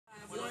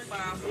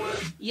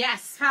1051.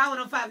 Yes, Power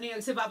 105 New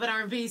York's Hip Hop and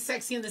R&B.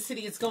 Sexy in the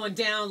City, it's going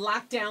down.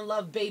 Lockdown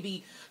love,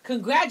 baby.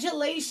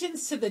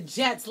 Congratulations to the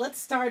Jets. Let's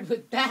start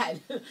with that.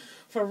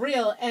 For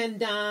real.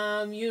 And,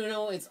 you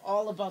know, it's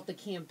all about the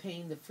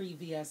campaign, the Free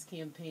VS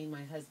campaign.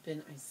 My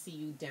husband, I see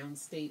you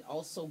downstate.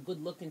 Also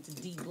good looking to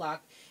D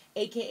Block,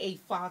 a.k.a.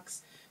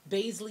 Fox.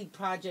 Baisley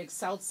Project,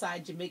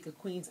 Southside, Jamaica,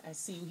 Queens. I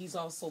see you. He's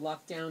also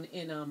locked down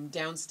in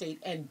downstate.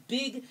 And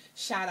big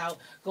shout out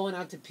going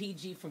out to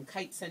PG from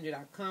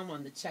KiteSender.com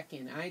on the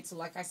check-in. All right. So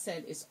like I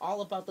said, it's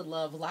all about the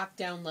love,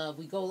 lockdown love.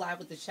 We go live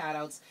with the shout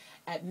outs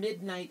at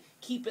midnight.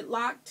 Keep it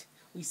locked.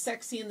 We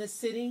sexy in the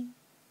city.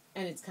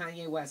 And it's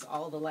Kanye West,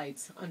 All the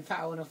Lights on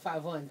Power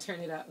 105.1. Turn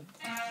it up.